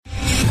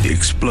the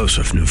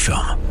explosive new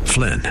film,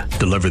 Flynn,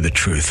 Deliver the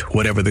Truth,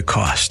 Whatever the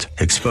Cost,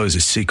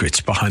 exposes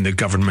secrets behind the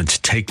government's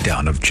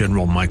takedown of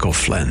General Michael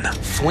Flynn.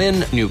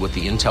 Flynn knew what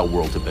the intel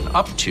world had been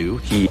up to.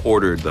 He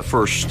ordered the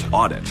first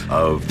audit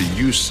of the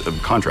use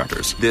of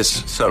contractors.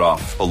 This set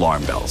off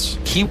alarm bells.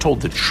 He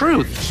told the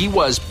truth. He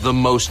was the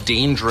most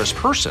dangerous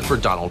person for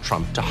Donald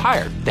Trump to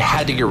hire. They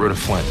had to get rid of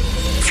Flynn.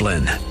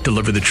 Flynn,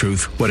 Deliver the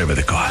Truth, Whatever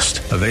the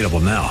Cost. Available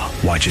now.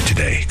 Watch it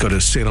today. Go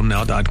to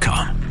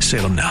salemnow.com.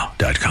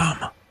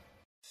 salemnow.com.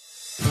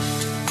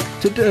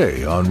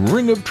 Today on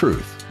Ring of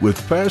Truth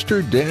with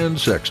Pastor Dan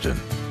Sexton.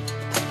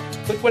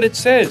 Look what it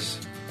says.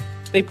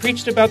 They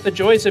preached about the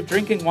joys of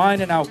drinking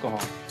wine and alcohol.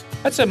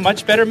 That's a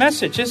much better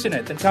message, isn't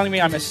it, than telling me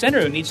I'm a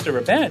sinner who needs to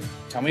repent.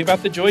 Tell me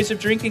about the joys of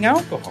drinking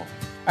alcohol.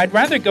 I'd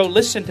rather go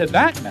listen to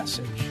that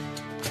message.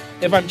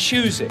 If I'm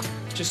choosing,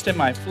 just in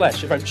my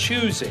flesh, if I'm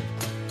choosing,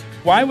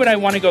 why would I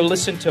want to go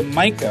listen to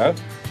Micah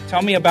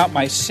tell me about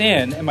my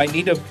sin and my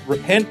need of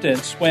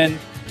repentance when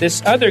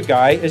this other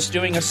guy is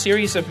doing a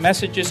series of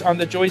messages on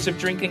the joys of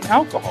drinking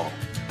alcohol?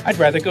 I'd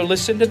rather go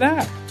listen to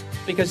that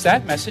because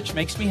that message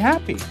makes me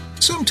happy.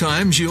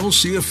 Sometimes you'll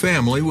see a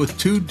family with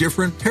two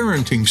different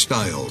parenting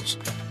styles.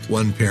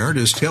 One parent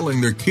is telling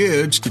their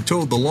kids to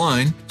toe the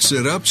line,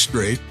 sit up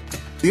straight.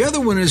 The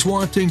other one is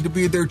wanting to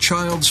be their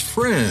child's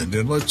friend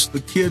and lets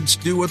the kids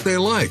do what they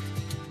like.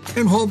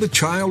 And while the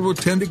child will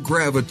tend to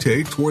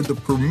gravitate toward the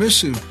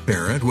permissive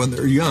parent when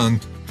they're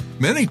young,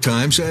 many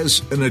times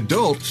as an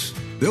adult,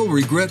 they'll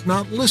regret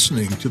not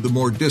listening to the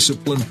more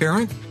disciplined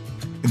parent.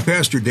 In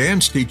Pastor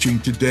Dan's teaching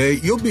today,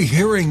 you'll be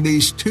hearing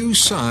these two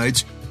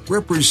sides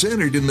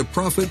represented in the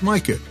prophet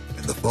Micah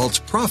and the false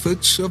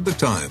prophets of the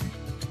time.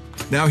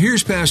 Now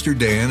here's Pastor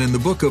Dan in the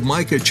book of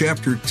Micah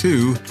chapter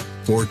 2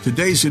 for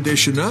today's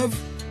edition of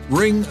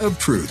Ring of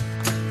Truth.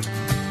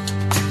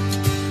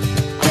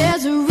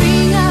 There's a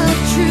ring of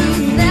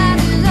truth that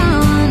is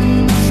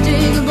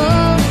unmistakable,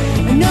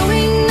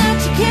 knowing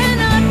that you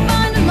cannot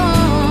find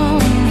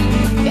alone.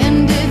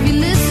 And if you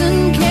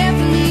listen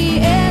carefully,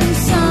 and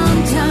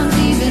sometimes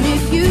even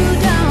if you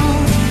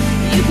don't,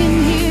 you can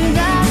hear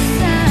that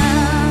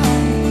sound.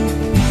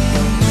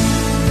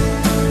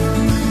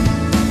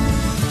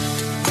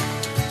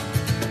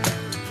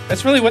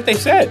 That's really what they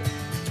said.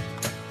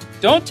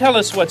 Don't tell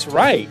us what's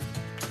right.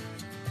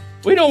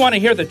 We don't want to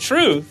hear the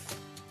truth.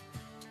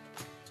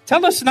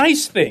 Tell us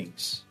nice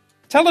things.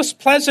 Tell us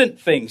pleasant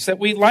things that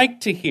we like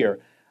to hear.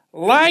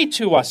 Lie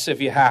to us if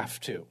you have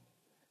to.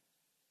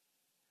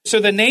 So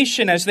the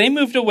nation, as they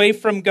moved away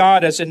from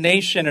God as a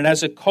nation and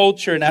as a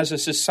culture and as a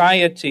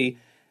society,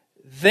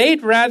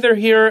 they'd rather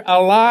hear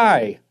a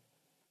lie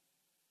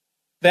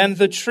than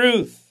the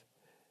truth.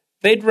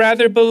 They'd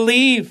rather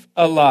believe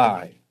a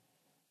lie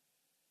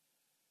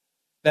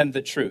than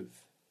the truth.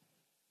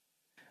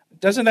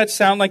 Doesn't that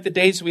sound like the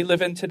days we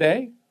live in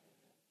today?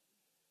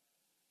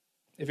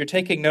 If you're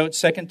taking notes,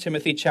 2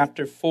 Timothy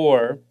chapter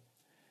 4,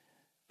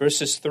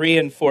 verses 3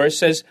 and 4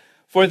 says,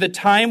 "For the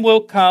time will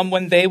come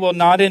when they will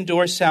not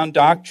endure sound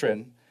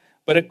doctrine,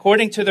 but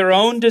according to their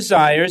own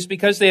desires,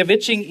 because they have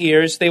itching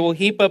ears, they will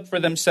heap up for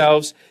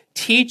themselves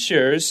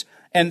teachers,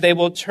 and they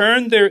will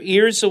turn their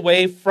ears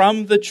away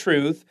from the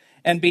truth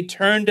and be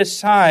turned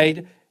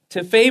aside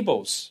to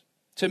fables,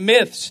 to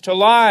myths, to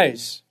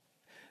lies."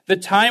 The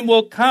time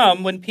will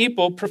come when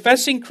people,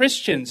 professing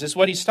Christians is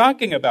what he's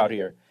talking about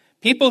here,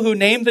 people who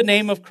name the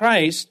name of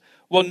Christ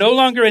will no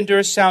longer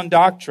endure sound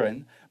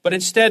doctrine, but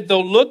instead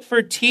they'll look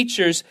for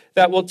teachers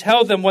that will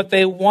tell them what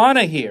they want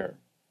to hear.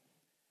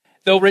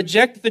 They'll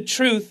reject the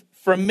truth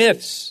for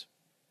myths,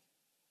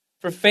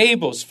 for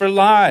fables, for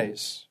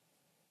lies.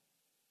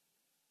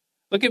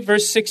 Look at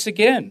verse 6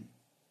 again.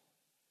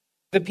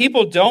 The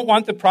people don't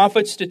want the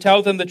prophets to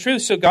tell them the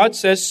truth, so God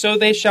says, "So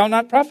they shall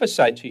not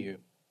prophesy to you."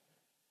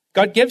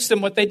 God gives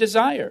them what they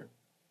desire.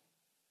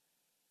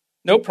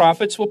 No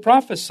prophets will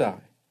prophesy.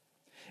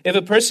 If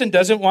a person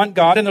doesn't want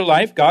God in their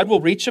life, God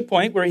will reach a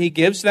point where he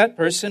gives that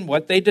person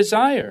what they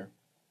desire.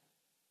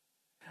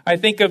 I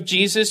think of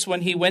Jesus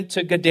when he went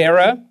to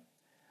Gadara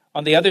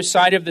on the other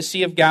side of the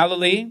Sea of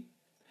Galilee,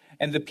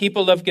 and the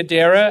people of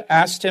Gadara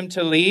asked him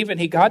to leave, and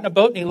he got in a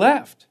boat and he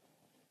left.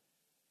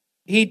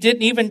 He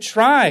didn't even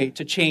try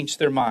to change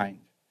their mind.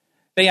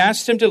 They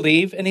asked him to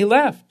leave, and he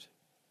left.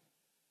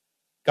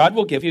 God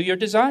will give you your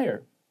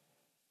desire.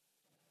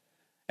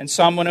 And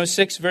Psalm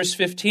 106, verse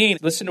 15,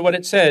 listen to what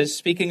it says.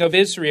 Speaking of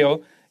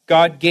Israel,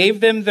 God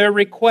gave them their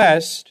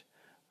request,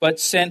 but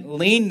sent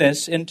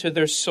leanness into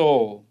their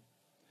soul.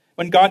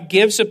 When God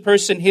gives a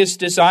person his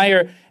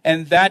desire,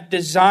 and that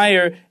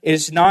desire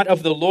is not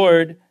of the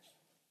Lord,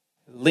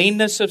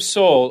 leanness of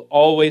soul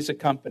always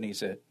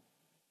accompanies it.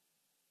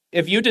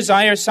 If you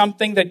desire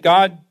something that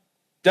God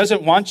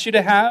doesn't want you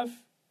to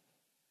have,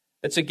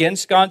 that's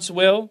against God's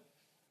will,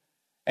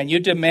 and you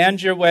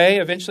demand your way,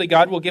 eventually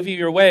God will give you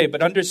your way.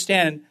 But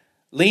understand,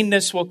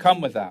 leanness will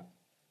come with that.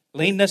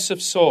 Leanness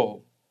of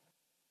soul.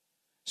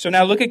 So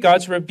now look at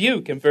God's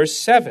rebuke in verse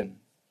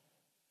 7.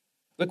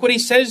 Look what he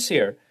says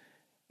here.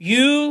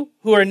 "You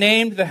who are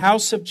named the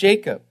house of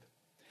Jacob,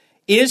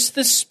 is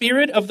the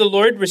Spirit of the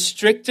Lord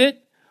restricted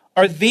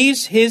Are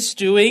these his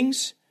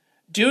doings?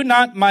 Do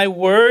not my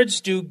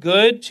words do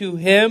good to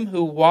him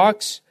who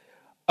walks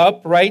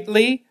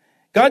uprightly?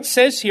 God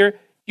says here,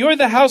 you're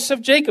the house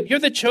of Jacob. You're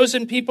the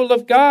chosen people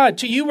of God.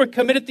 To you were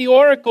committed the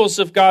oracles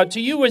of God.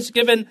 To you was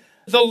given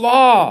the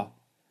law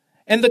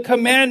and the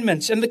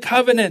commandments and the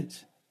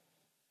covenant.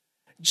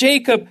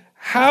 Jacob,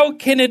 how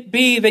can it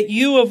be that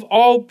you of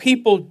all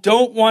people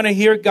don't want to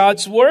hear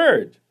God's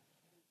word?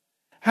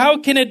 How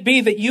can it be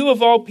that you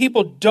of all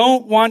people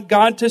don't want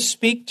God to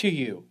speak to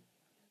you?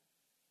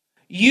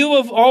 You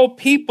of all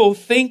people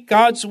think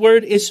God's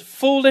word is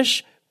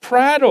foolish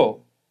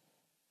prattle.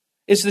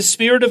 Is the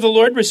Spirit of the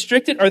Lord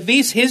restricted? Are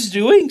these his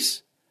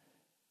doings?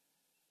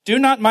 Do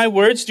not my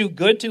words do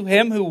good to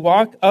him who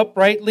walk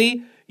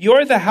uprightly?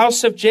 You're the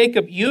house of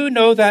Jacob. You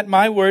know that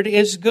my word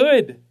is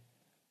good.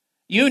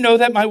 You know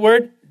that my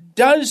word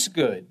does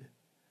good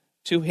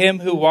to him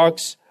who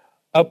walks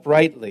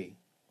uprightly.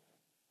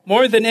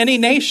 More than any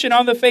nation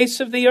on the face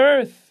of the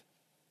earth.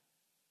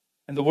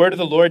 And the word of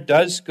the Lord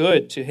does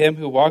good to him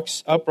who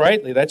walks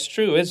uprightly. That's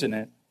true, isn't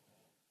it?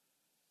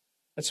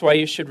 That's why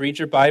you should read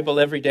your Bible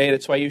every day.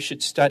 That's why you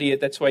should study it.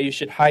 That's why you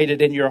should hide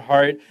it in your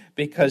heart,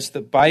 because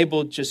the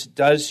Bible just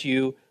does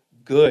you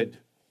good.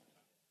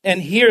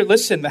 And here,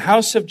 listen, the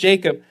house of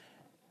Jacob,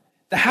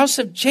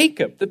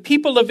 the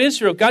people of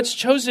Israel, God's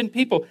chosen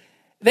people,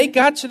 they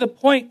got to the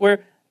point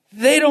where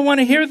they don't want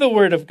to hear the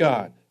word of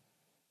God.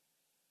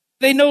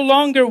 They no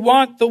longer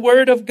want the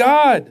word of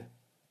God.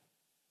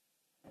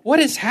 What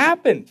has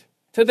happened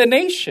to the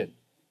nation?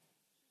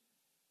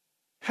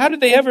 How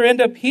did they ever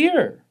end up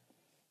here?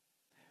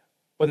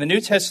 Well, in the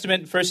New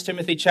Testament, 1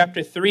 Timothy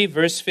chapter 3,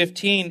 verse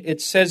 15, it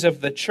says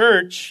of the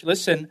church,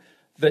 listen,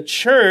 the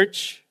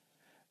church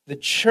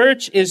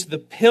is the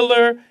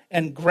pillar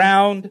and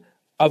ground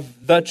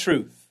of the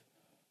truth.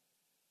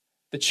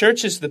 The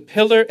church is the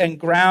pillar and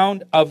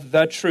ground of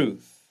the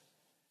truth.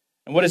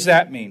 And what does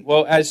that mean?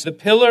 Well, as the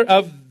pillar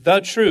of the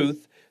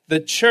truth,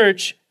 the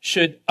church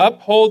should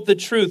uphold the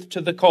truth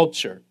to the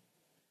culture.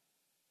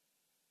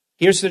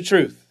 Here's the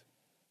truth,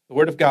 the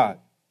Word of God.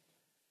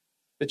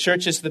 The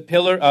church is the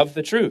pillar of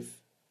the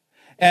truth.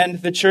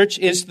 And the church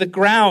is the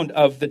ground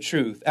of the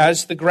truth.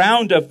 As the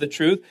ground of the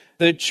truth,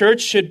 the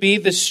church should be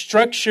the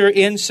structure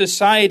in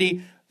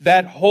society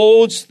that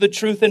holds the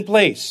truth in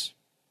place.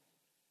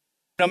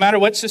 No matter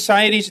what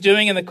society's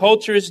doing and the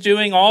culture is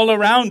doing all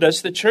around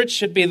us, the church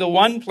should be the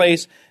one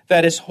place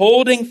that is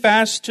holding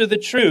fast to the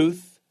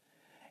truth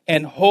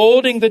and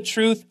holding the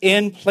truth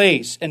in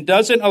place and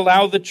doesn't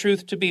allow the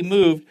truth to be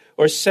moved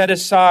or set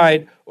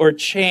aside or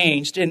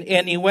changed in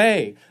any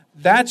way.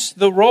 That's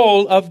the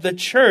role of the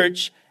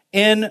church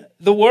in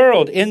the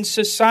world, in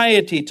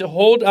society, to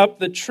hold up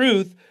the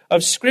truth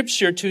of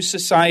Scripture to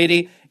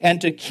society and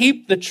to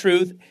keep the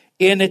truth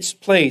in its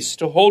place,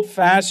 to hold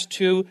fast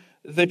to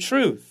the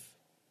truth.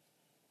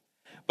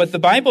 But the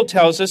Bible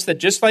tells us that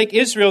just like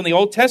Israel in the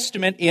Old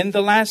Testament, in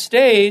the last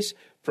days,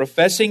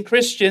 professing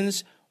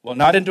Christians will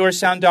not endure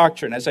sound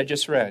doctrine, as I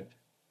just read.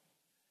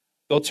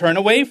 They'll turn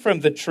away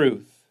from the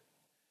truth.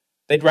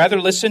 They'd rather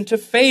listen to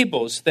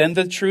fables than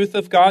the truth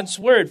of God's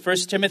word. 1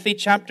 Timothy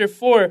chapter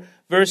 4,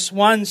 verse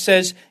 1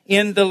 says,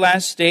 in the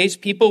last days,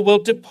 people will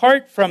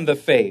depart from the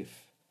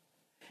faith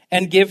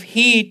and give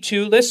heed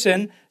to,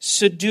 listen,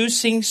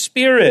 seducing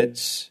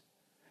spirits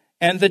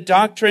and the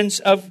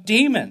doctrines of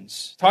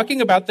demons. Talking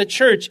about the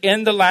church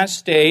in the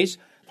last days,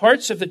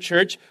 parts of the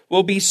church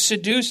will be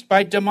seduced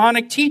by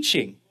demonic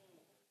teaching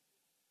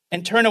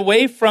and turn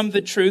away from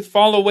the truth,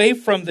 fall away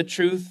from the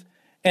truth,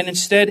 and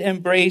instead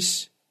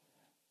embrace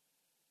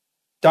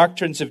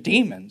doctrines of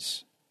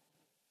demons.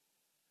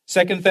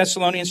 2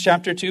 Thessalonians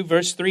chapter 2,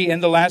 verse 3, in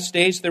the last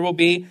days there will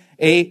be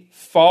a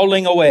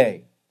falling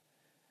away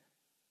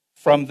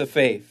from the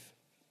faith.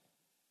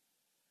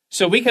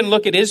 So we can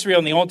look at Israel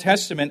in the Old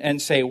Testament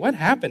and say, what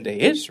happened to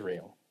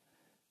Israel?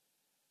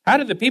 How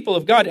did the people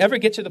of God ever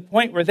get to the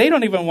point where they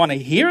don't even want to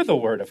hear the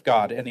word of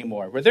God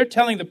anymore? Where they're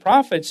telling the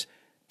prophets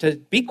to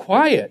be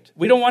quiet.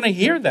 We don't want to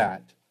hear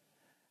that.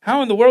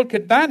 How in the world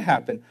could that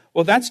happen?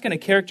 Well, that's going to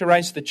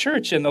characterize the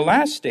church in the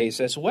last days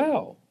as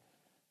well.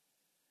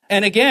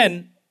 And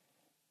again,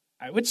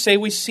 I would say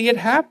we see it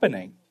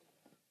happening.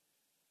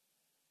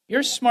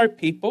 You're smart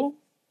people.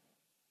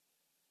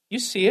 You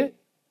see it.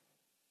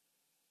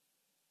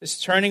 This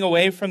turning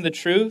away from the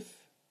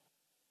truth.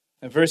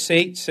 And verse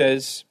 8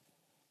 says,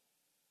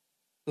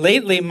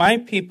 lately my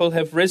people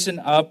have risen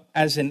up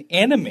as an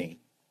enemy.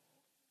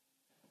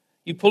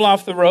 You pull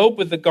off the robe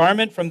with the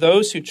garment from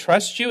those who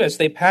trust you as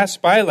they pass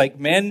by like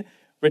men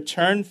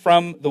return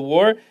from the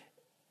war.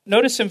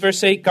 Notice in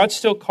verse 8, God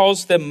still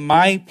calls them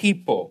my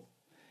people.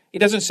 He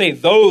doesn't say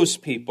those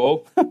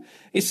people.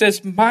 He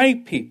says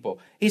my people.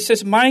 He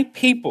says my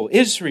people,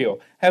 Israel,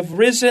 have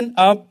risen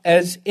up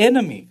as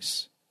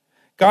enemies.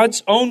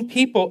 God's own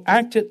people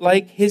acted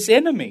like his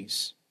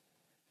enemies,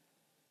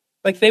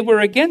 like they were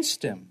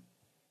against him.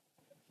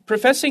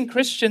 Professing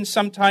Christians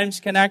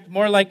sometimes can act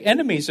more like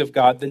enemies of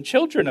God than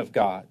children of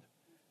God.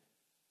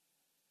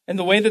 In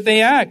the way that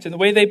they act, in the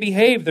way they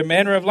behave, their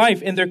manner of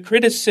life, in their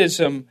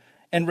criticism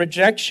and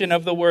rejection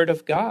of the Word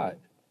of God.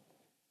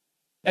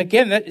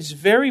 Again, that is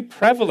very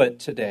prevalent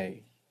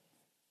today.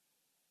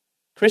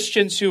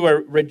 Christians who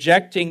are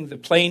rejecting the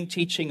plain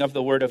teaching of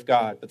the Word of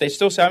God. But they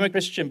still say, I'm a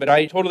Christian, but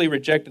I totally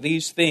reject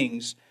these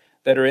things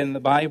that are in the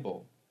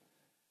Bible.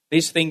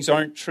 These things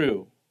aren't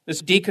true.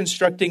 This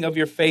deconstructing of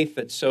your faith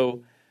that's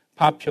so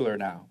popular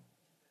now.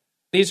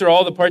 These are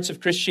all the parts of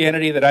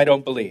Christianity that I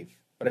don't believe,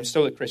 but I'm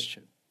still a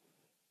Christian.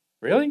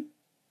 Really?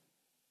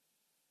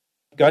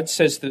 God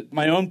says that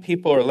my own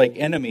people are like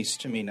enemies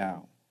to me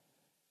now.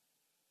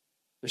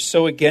 They're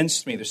so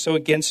against me. They're so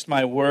against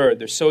my word.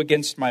 They're so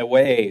against my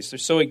ways. They're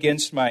so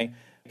against my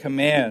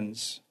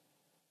commands.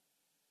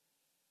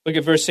 Look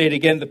at verse 8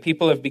 again. The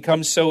people have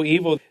become so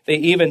evil, they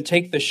even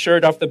take the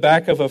shirt off the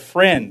back of a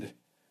friend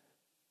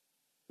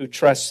who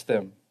trusts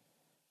them.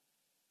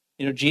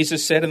 You know,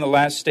 Jesus said in the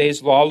last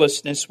days,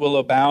 lawlessness will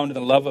abound and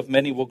the love of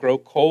many will grow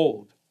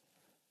cold.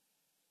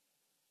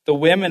 The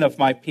women of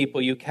my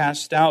people you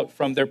cast out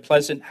from their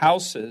pleasant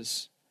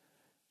houses.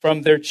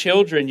 From their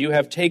children you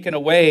have taken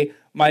away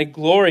my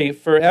glory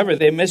forever.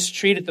 They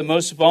mistreated the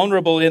most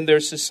vulnerable in their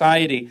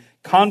society,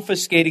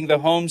 confiscating the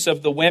homes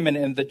of the women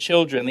and the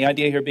children, the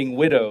idea here being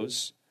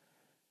widows,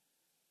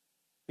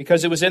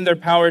 because it was in their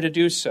power to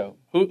do so.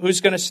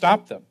 Who's going to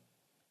stop them?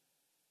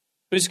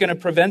 Who's going to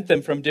prevent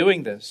them from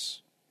doing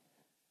this?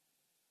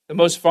 The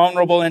most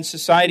vulnerable in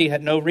society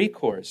had no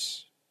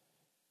recourse.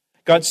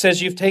 God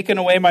says, you've taken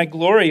away my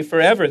glory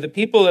forever. The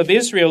people of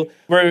Israel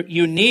were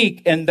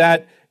unique in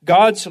that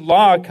God's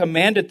law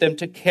commanded them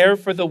to care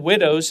for the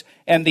widows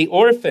and the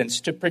orphans,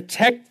 to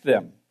protect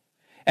them,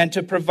 and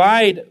to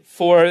provide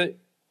for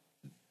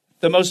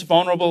the most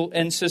vulnerable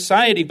in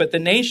society. But the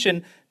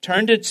nation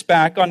turned its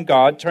back on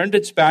God, turned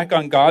its back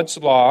on God's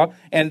law,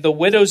 and the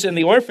widows and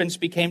the orphans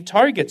became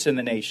targets in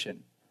the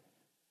nation.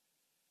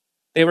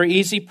 They were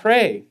easy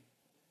prey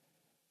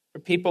for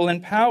people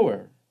in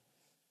power.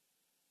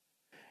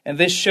 And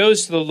this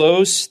shows the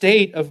low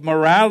state of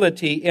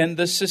morality in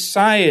the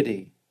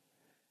society,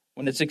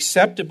 when it's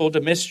acceptable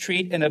to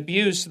mistreat and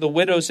abuse the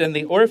widows and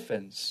the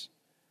orphans.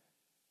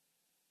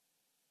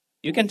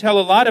 You can tell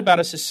a lot about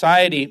a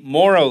society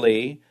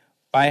morally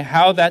by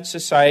how that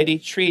society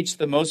treats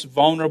the most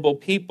vulnerable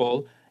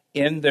people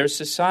in their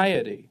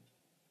society.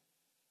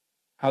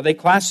 How they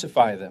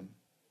classify them.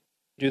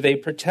 Do they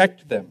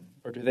protect them?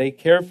 Or do they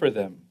care for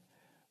them?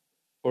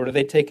 Or do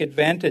they take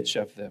advantage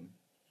of them?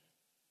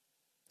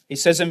 He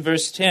says in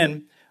verse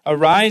 10,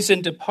 arise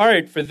and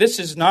depart, for this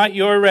is not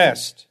your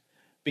rest.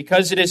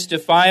 Because it is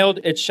defiled,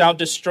 it shall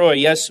destroy.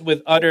 Yes,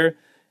 with utter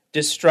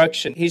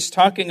destruction. He's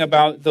talking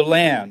about the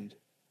land.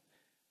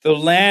 The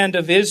land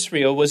of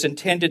Israel was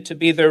intended to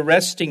be their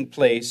resting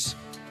place,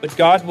 but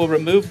God will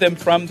remove them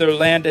from their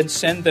land and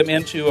send them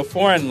into a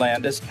foreign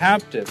land as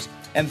captives,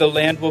 and the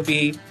land will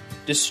be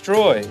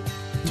destroyed.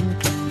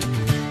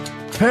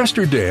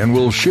 Pastor Dan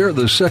will share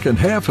the second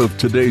half of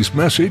today's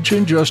message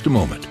in just a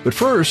moment. But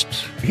first,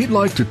 he'd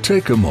like to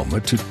take a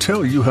moment to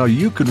tell you how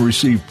you can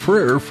receive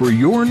prayer for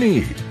your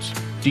needs.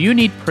 Do you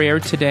need prayer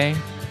today?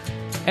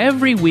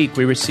 Every week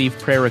we receive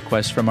prayer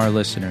requests from our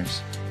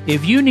listeners.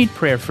 If you need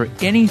prayer for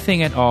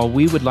anything at all,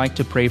 we would like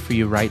to pray for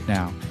you right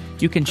now.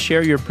 You can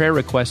share your prayer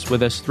requests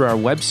with us through our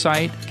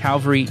website,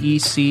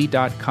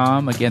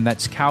 calvaryec.com. Again,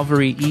 that's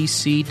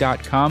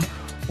calvaryec.com,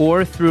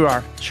 or through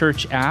our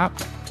church app,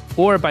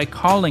 or by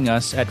calling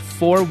us at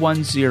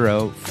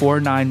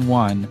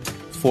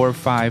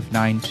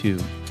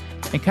 410-491-4592.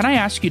 And can I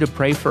ask you to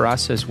pray for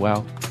us as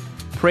well?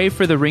 Pray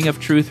for the Ring of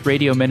Truth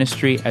radio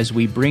ministry as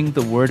we bring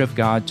the Word of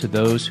God to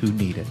those who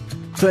need it.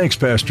 Thanks,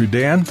 Pastor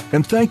Dan,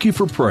 and thank you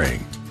for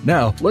praying.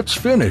 Now, let's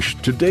finish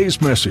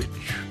today's message.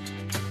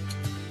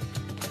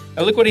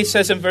 Now look what he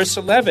says in verse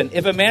 11.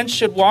 If a man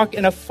should walk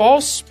in a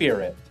false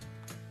spirit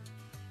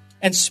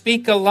and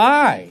speak a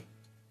lie,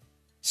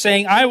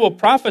 saying, I will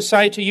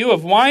prophesy to you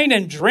of wine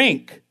and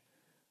drink,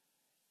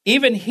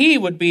 even he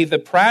would be the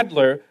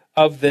prattler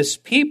of this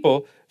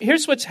people.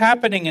 Here's what's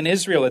happening in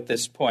Israel at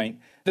this point.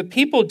 The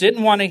people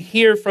didn't want to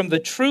hear from the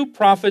true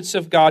prophets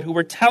of God who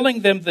were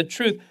telling them the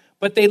truth,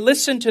 but they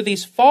listened to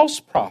these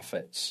false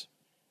prophets.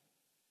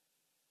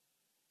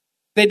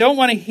 They don't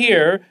want to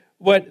hear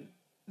what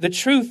the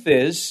truth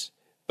is,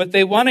 but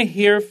they want to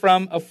hear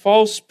from a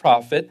false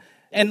prophet.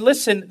 And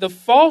listen, the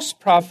false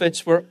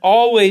prophets were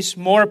always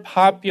more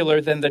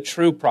popular than the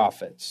true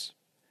prophets.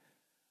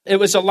 It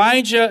was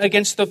Elijah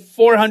against the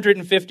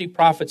 450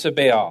 prophets of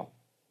Baal.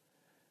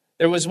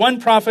 There was one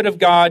prophet of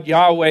God,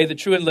 Yahweh, the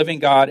true and living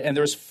God, and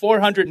there was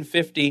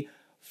 450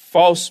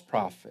 false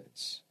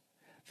prophets.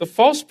 The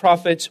false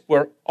prophets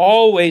were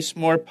always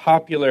more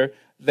popular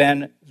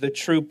than the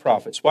true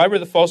prophets. Why were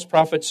the false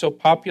prophets so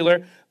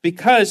popular?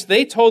 Because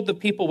they told the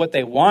people what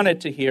they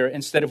wanted to hear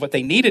instead of what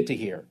they needed to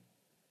hear.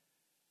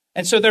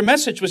 And so their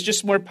message was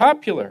just more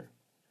popular.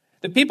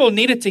 The people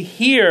needed to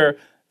hear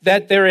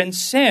that they're in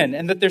sin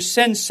and that their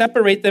sins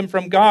separate them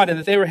from God and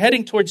that they were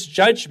heading towards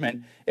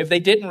judgment if they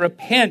didn't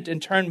repent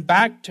and turn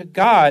back to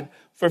God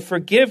for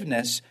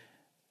forgiveness,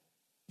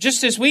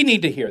 just as we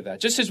need to hear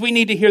that, just as we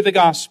need to hear the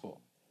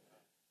gospel.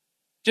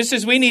 Just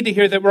as we need to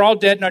hear that we're all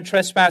dead in our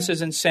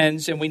trespasses and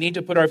sins, and we need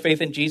to put our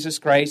faith in Jesus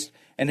Christ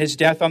and his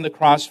death on the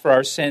cross for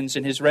our sins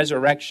and his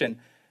resurrection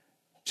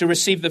to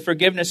receive the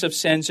forgiveness of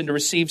sins and to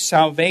receive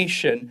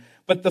salvation.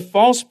 But the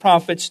false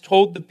prophets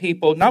told the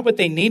people not what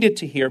they needed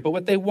to hear, but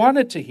what they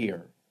wanted to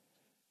hear.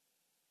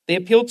 They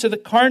appealed to the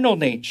carnal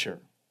nature.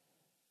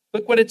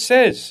 Look what it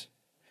says.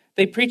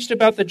 They preached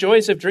about the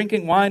joys of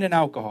drinking wine and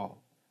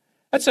alcohol.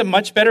 That's a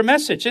much better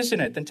message, isn't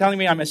it, than telling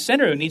me I'm a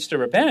sinner who needs to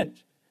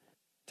repent.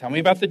 Tell me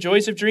about the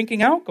joys of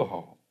drinking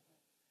alcohol.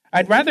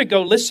 I'd rather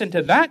go listen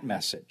to that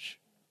message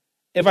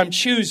if I'm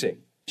choosing,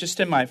 just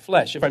in my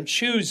flesh, if I'm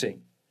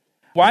choosing.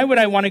 Why would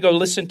I want to go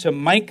listen to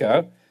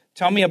Micah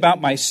tell me about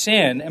my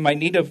sin and my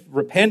need of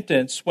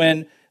repentance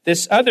when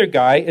this other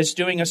guy is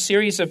doing a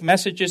series of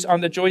messages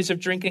on the joys of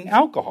drinking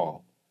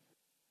alcohol?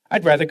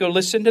 I'd rather go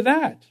listen to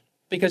that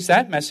because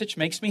that message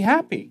makes me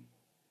happy.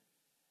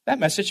 That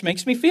message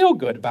makes me feel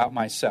good about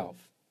myself.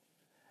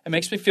 It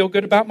makes me feel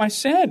good about my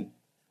sin.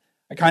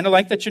 I kind of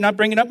like that you're not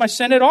bringing up my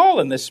sin at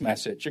all in this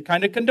message. You're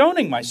kind of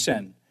condoning my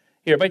sin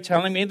here by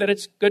telling me that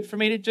it's good for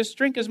me to just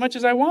drink as much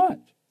as I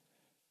want.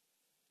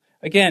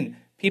 Again,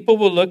 people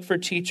will look for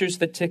teachers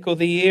that tickle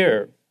the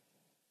ear.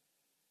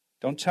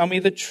 Don't tell me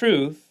the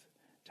truth.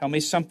 Tell me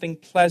something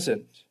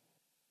pleasant.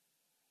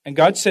 And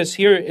God says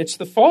here, it's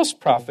the false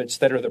prophets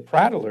that are the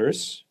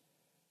prattlers.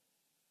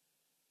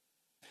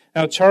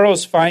 Now,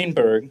 Charles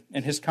Feinberg,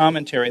 in his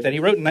commentary that he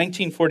wrote in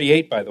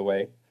 1948, by the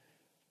way,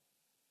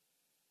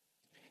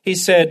 he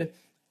said,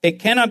 it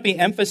cannot be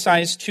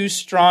emphasized too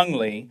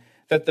strongly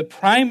that the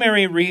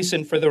primary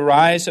reason for the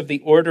rise of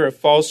the order of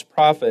false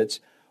prophets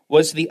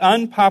was the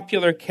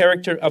unpopular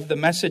character of the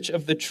message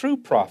of the true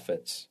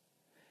prophets.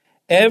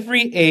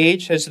 Every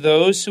age has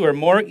those who are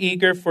more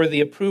eager for the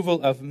approval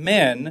of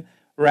men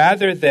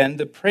rather than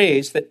the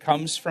praise that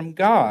comes from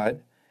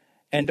God,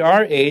 and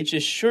our age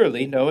is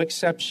surely no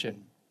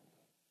exception.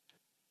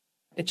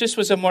 It just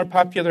was a more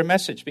popular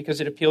message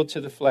because it appealed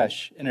to the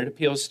flesh and it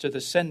appeals to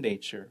the sin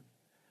nature.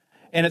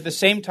 And at the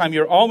same time,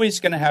 you're always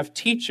going to have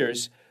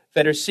teachers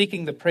that are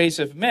seeking the praise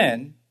of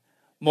men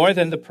more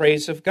than the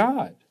praise of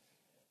God.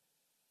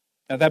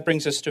 Now that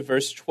brings us to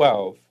verse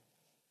 12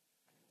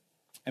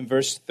 and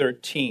verse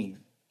 13.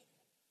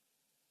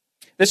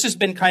 This has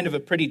been kind of a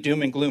pretty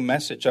doom and gloom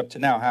message up to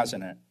now,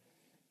 hasn't it?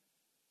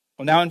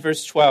 Well, now in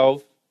verse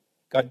 12,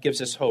 God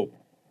gives us hope.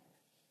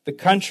 The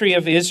country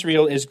of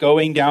Israel is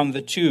going down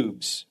the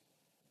tubes,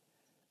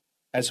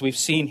 as we've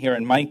seen here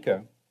in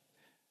Micah.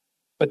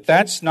 But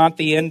that's not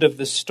the end of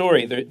the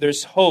story.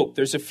 There's hope.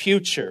 There's a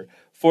future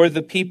for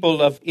the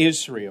people of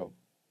Israel.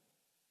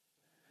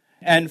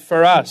 And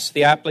for us,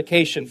 the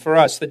application for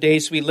us, the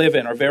days we live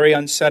in are very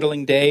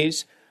unsettling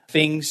days.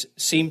 Things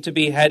seem to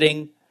be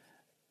heading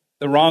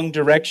the wrong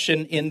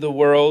direction in the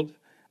world.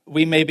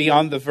 We may be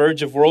on the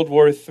verge of World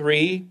War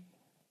III.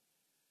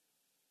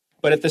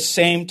 But at the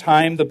same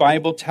time, the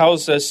Bible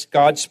tells us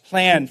God's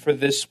plan for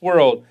this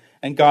world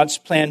and God's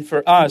plan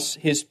for us,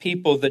 his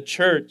people, the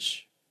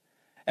church.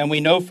 And we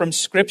know from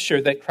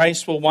Scripture that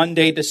Christ will one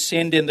day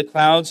descend in the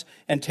clouds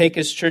and take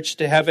his church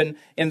to heaven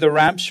in the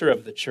rapture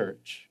of the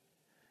church.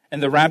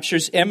 And the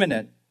rapture's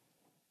imminent.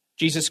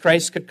 Jesus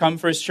Christ could come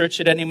for his church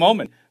at any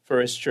moment for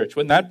his church.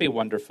 Wouldn't that be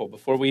wonderful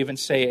before we even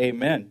say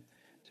amen,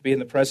 to be in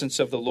the presence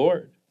of the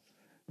Lord?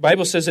 The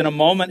Bible says, in a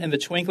moment, in the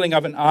twinkling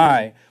of an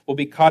eye, we'll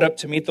be caught up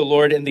to meet the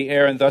Lord in the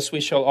air, and thus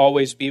we shall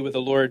always be with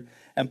the Lord.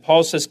 And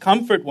Paul says,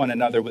 comfort one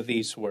another with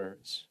these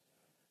words.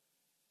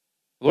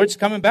 The Lord's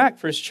coming back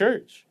for his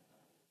church.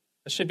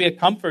 This should be a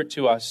comfort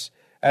to us.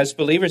 As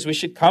believers, we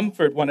should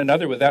comfort one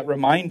another with that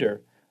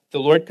reminder. The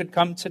Lord could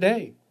come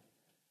today.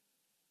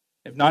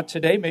 If not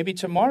today, maybe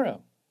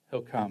tomorrow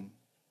he'll come.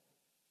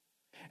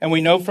 And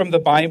we know from the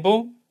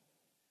Bible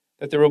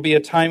that there will be a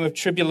time of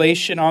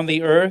tribulation on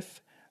the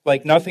earth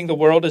like nothing the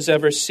world has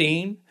ever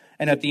seen.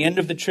 And at the end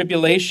of the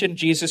tribulation,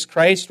 Jesus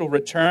Christ will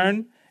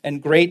return in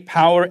great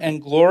power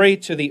and glory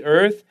to the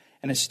earth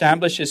and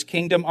establish his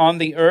kingdom on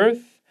the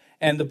earth.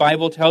 And the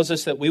Bible tells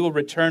us that we will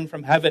return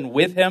from heaven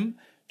with him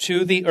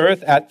to the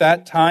earth at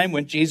that time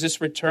when Jesus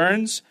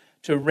returns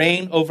to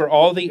reign over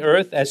all the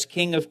earth as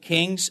King of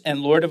Kings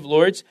and Lord of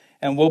Lords.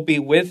 And we'll be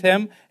with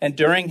him. And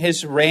during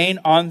his reign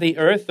on the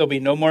earth, there'll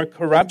be no more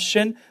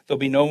corruption. There'll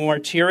be no more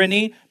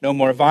tyranny, no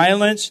more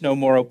violence, no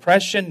more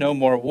oppression, no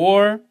more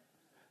war.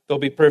 There'll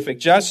be perfect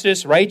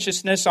justice,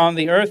 righteousness on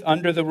the earth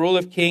under the rule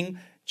of King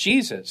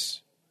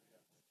Jesus.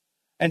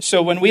 And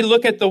so when we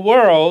look at the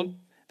world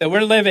that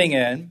we're living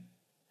in,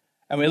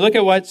 and we look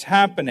at what's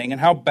happening and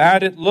how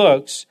bad it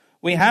looks,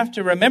 we have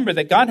to remember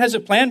that God has a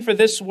plan for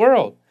this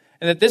world,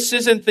 and that this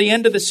isn't the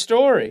end of the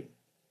story.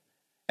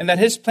 And that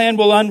his plan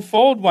will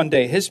unfold one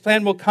day. His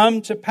plan will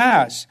come to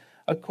pass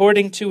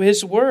according to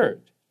his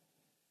word.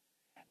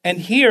 And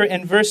here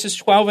in verses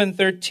 12 and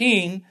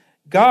 13,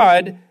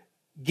 God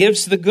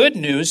gives the good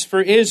news for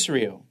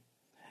Israel.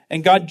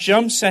 And God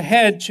jumps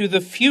ahead to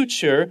the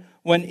future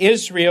when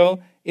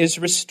Israel is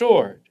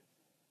restored.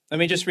 Let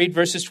me just read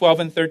verses 12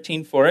 and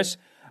 13 for us.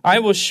 I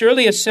will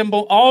surely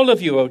assemble all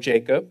of you, O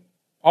Jacob,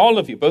 all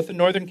of you, both the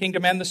northern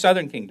kingdom and the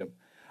southern kingdom.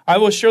 I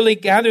will surely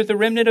gather the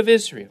remnant of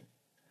Israel.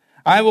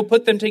 I will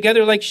put them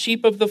together like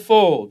sheep of the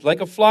fold,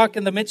 like a flock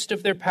in the midst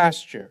of their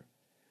pasture.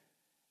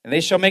 And they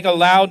shall make a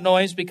loud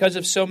noise because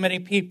of so many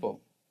people.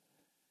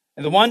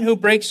 And the one who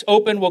breaks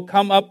open will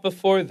come up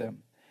before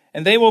them.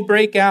 And they will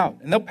break out,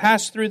 and they'll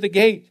pass through the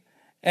gate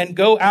and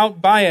go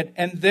out by it.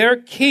 And their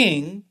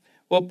king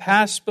will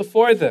pass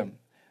before them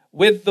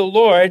with the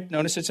Lord,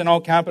 notice it's in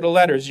all capital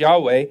letters,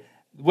 Yahweh,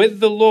 with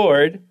the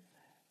Lord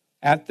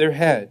at their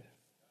head.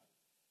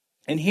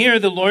 And here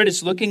the Lord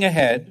is looking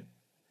ahead.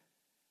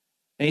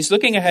 And he's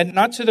looking ahead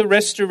not to the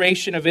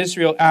restoration of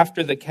Israel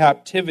after the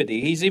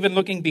captivity. He's even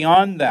looking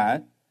beyond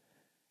that.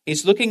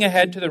 He's looking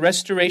ahead to the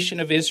restoration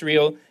of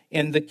Israel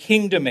in the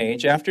kingdom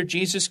age after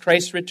Jesus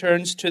Christ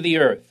returns to the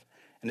earth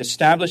and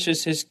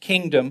establishes his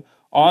kingdom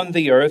on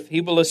the earth.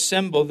 He will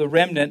assemble the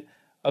remnant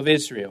of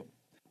Israel.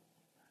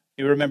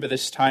 You remember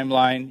this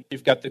timeline.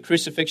 You've got the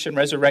crucifixion,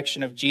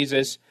 resurrection of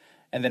Jesus,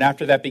 and then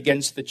after that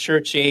begins the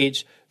church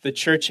age. The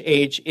church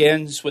age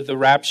ends with the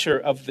rapture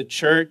of the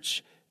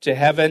church to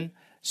heaven.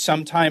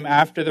 Sometime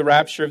after the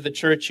rapture of the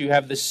church, you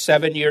have the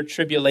 7-year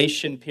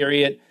tribulation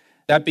period.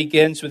 That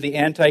begins with the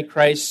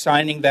Antichrist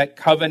signing that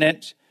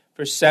covenant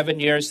for 7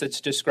 years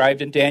that's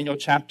described in Daniel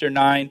chapter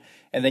 9.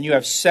 And then you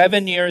have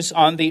 7 years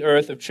on the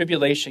earth of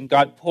tribulation,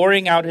 God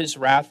pouring out his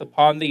wrath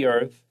upon the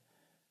earth,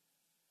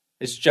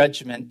 his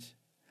judgment.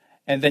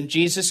 And then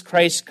Jesus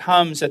Christ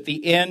comes at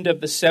the end of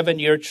the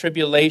 7-year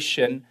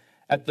tribulation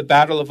at the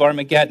Battle of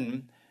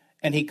Armageddon.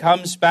 And he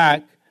comes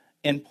back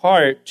in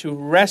part to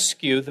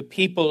rescue the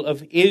people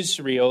of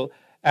Israel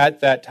at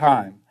that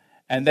time.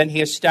 And then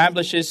he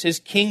establishes his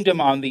kingdom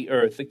on the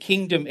earth. The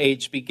kingdom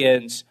age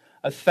begins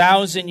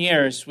 1,000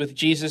 years with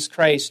Jesus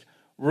Christ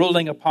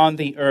ruling upon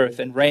the earth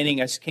and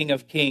reigning as King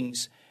of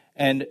Kings.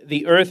 And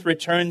the earth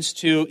returns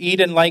to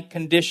Eden-like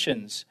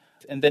conditions.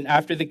 And then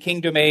after the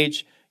kingdom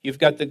age, you've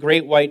got the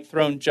great white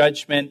throne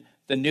judgment,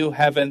 the new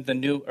heaven, the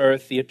new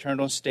earth, the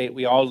eternal state.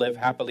 We all live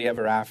happily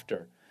ever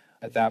after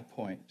at that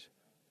point.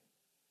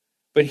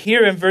 But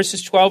here in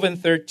verses 12 and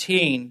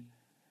 13,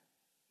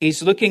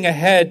 he's looking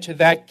ahead to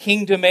that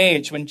kingdom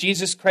age when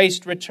Jesus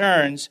Christ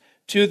returns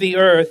to the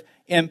earth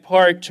in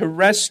part to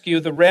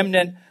rescue the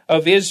remnant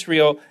of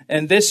Israel.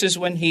 And this is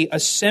when he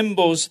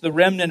assembles the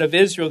remnant of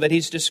Israel that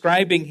he's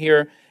describing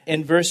here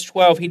in verse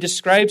 12. He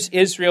describes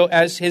Israel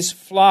as his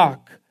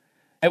flock.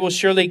 I will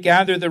surely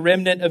gather the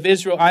remnant of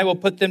Israel. I will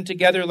put them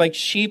together like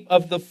sheep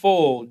of the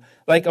fold,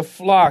 like a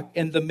flock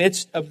in the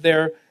midst of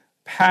their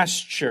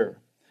pasture.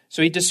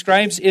 So he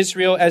describes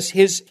Israel as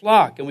his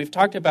flock. And we've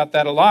talked about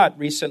that a lot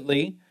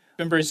recently.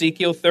 Remember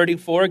Ezekiel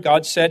 34,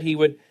 God said he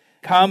would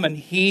come and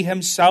he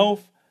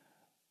himself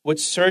would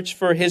search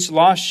for his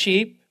lost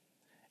sheep,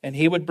 and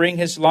he would bring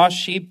his lost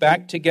sheep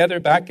back together,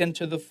 back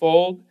into the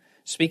fold,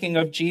 speaking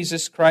of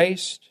Jesus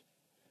Christ.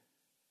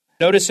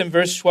 Notice in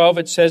verse 12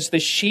 it says, the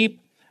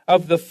sheep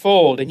of the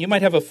fold. And you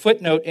might have a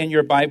footnote in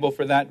your Bible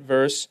for that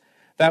verse.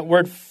 That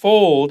word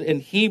fold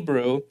in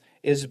Hebrew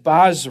is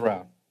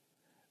Basra.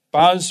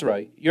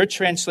 Basra. Your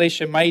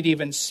translation might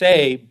even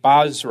say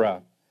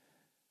Basra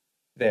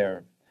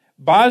there.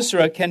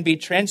 Basra can be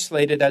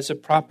translated as a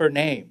proper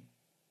name.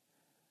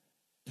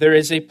 There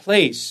is a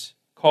place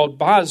called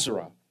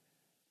Basra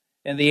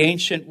in the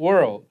ancient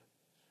world.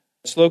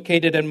 It's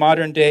located in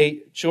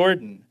modern-day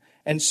Jordan.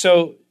 And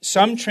so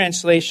some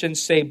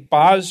translations say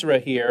Basra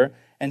here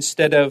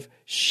instead of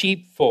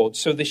sheepfold.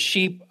 So the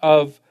sheep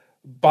of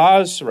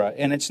Basra.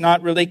 And it's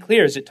not really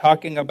clear. Is it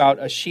talking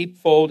about a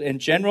sheepfold in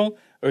general,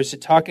 or is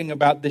it talking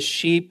about the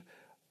sheep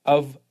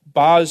of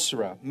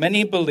Basra?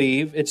 Many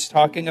believe it's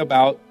talking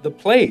about the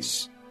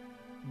place,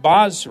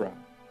 Basra.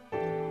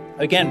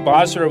 Again,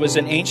 Basra was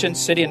an ancient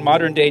city in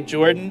modern-day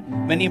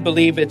Jordan. Many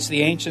believe it's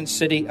the ancient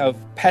city of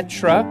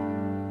Petra.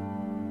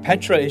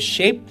 Petra is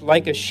shaped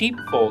like a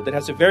sheepfold. It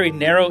has a very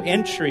narrow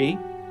entry,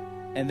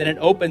 and then it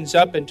opens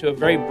up into a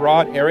very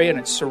broad area, and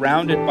it's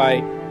surrounded by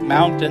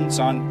mountains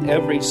on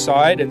every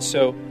side, and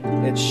so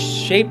it's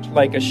shaped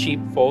like a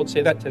sheepfold.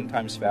 Say that 10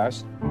 times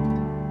fast.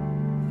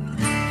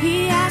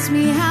 He asked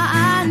me how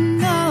I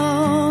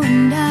know,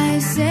 and I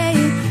say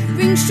it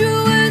rings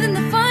truer than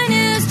the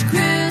finest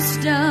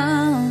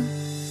crystal.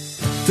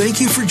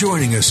 Thank you for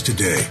joining us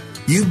today.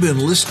 You've been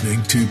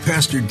listening to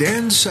Pastor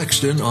Dan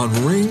Sexton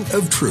on Ring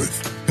of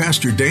Truth.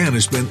 Pastor Dan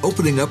has been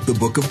opening up the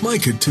book of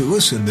Micah to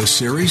us in this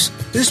series.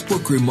 This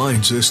book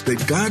reminds us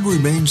that God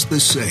remains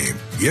the same,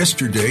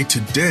 yesterday,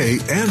 today,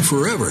 and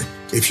forever.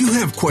 If you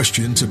have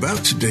questions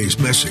about today's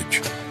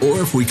message,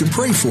 or if we can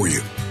pray for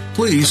you,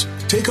 please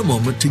take a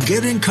moment to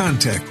get in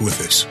contact with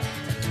us.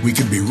 We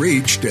can be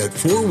reached at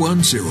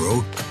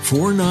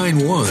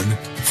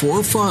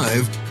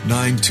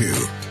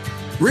 410-491-4592.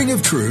 Ring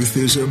of Truth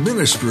is a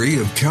ministry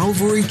of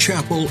Calvary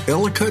Chapel,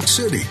 Ellicott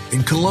City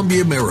in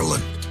Columbia,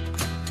 Maryland.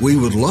 We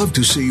would love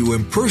to see you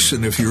in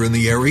person if you're in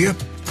the area.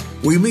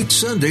 We meet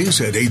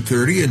Sundays at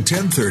 8:30 and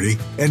 10:30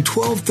 and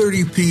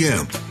 12:30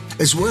 p.m.,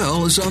 as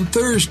well as on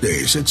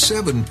Thursdays at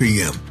 7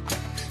 p.m.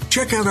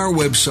 Check out our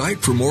website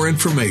for more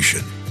information,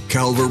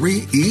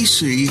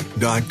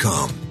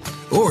 calvaryec.com.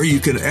 Or you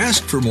can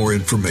ask for more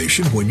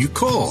information when you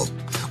call.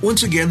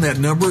 Once again, that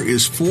number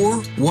is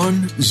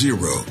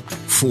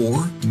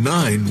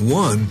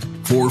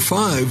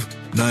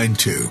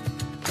 410-491-4592.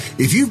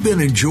 If you've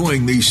been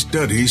enjoying these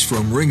studies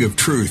from Ring of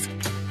Truth,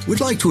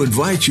 we'd like to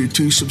invite you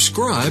to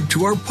subscribe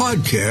to our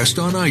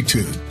podcast on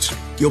iTunes.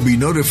 You'll be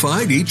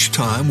notified each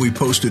time we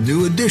post a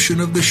new edition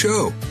of the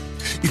show.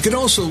 You can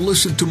also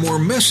listen to more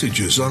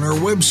messages on our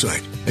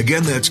website.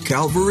 Again, that's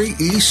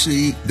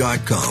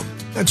calvaryec.com.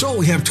 That's all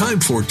we have time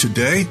for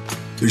today.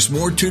 There's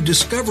more to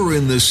discover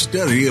in this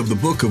study of the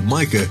book of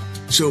Micah,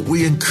 so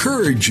we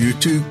encourage you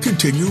to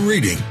continue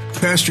reading.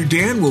 Pastor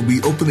Dan will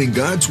be opening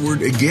God's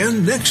Word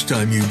again next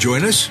time you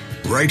join us,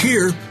 right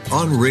here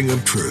on Ring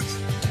of Truth.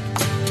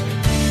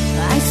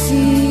 I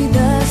see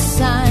the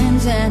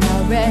signs and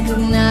I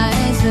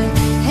recognize the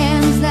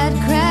hands that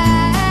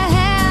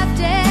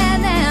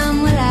crafted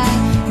them. Well,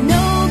 I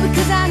know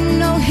because I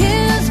know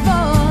His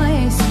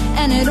voice,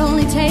 and it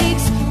only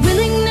takes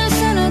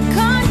willingness and a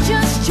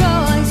conscious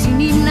choice. You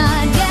need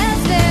not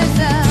guess, there's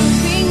a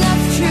ring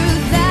of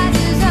truth that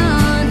is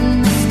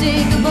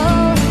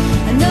unmistakable,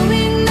 and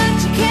knowing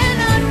that you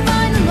cannot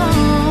find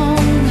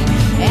alone.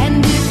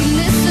 And if you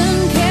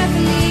listen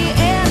carefully,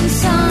 and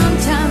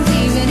sometimes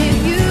even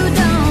if you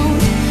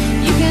don't,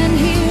 you can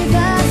hear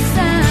the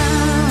sound.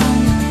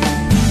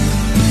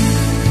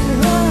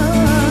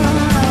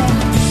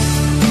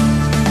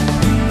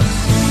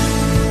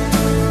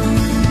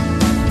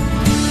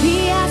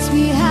 He asked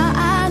me how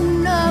I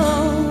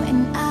know,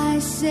 and I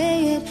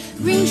say it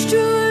rings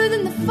truer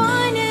than the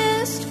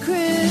finest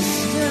crystal.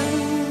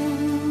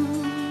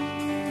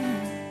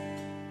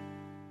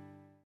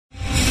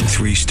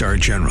 3-star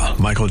General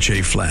Michael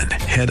J. Flynn,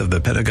 head of the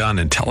Pentagon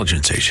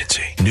Intelligence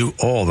Agency, knew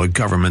all the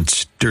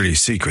government's dirty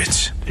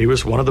secrets. He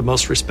was one of the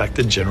most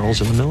respected generals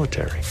in the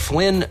military.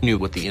 Flynn knew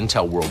what the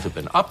intel world had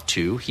been up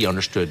to. He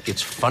understood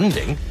its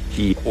funding.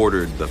 He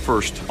ordered the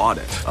first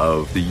audit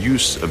of the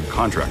use of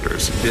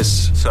contractors.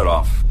 This set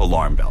off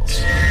alarm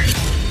bells.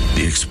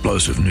 The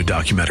explosive new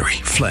documentary,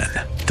 Flynn,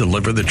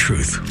 Deliver the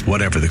Truth,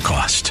 Whatever the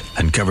Cost,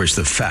 uncovers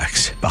the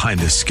facts behind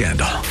this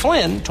scandal.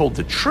 Flynn told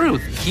the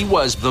truth. He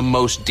was the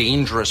most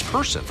dangerous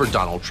person for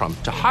Donald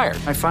Trump to hire.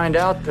 I find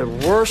out the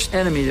worst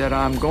enemy that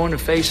I'm going to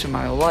face in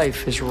my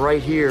life is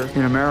right here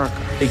in America.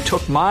 They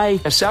took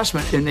my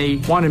assessment and they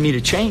wanted me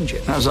to change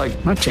it. And I was like,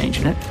 I'm not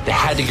changing it. They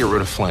had to get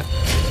rid of Flynn.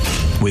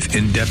 With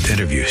in-depth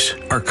interviews,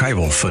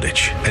 archival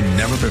footage, and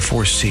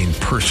never-before-seen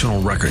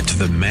personal records of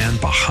the man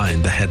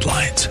behind the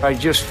headlines. I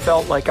just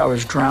felt like I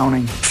was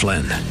drowning.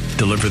 Flynn,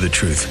 Deliver the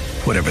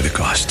Truth, Whatever the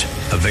Cost.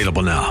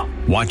 Available now.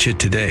 Watch it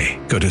today.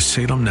 Go to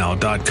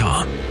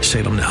salemnow.com.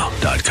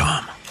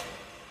 salemnow.com.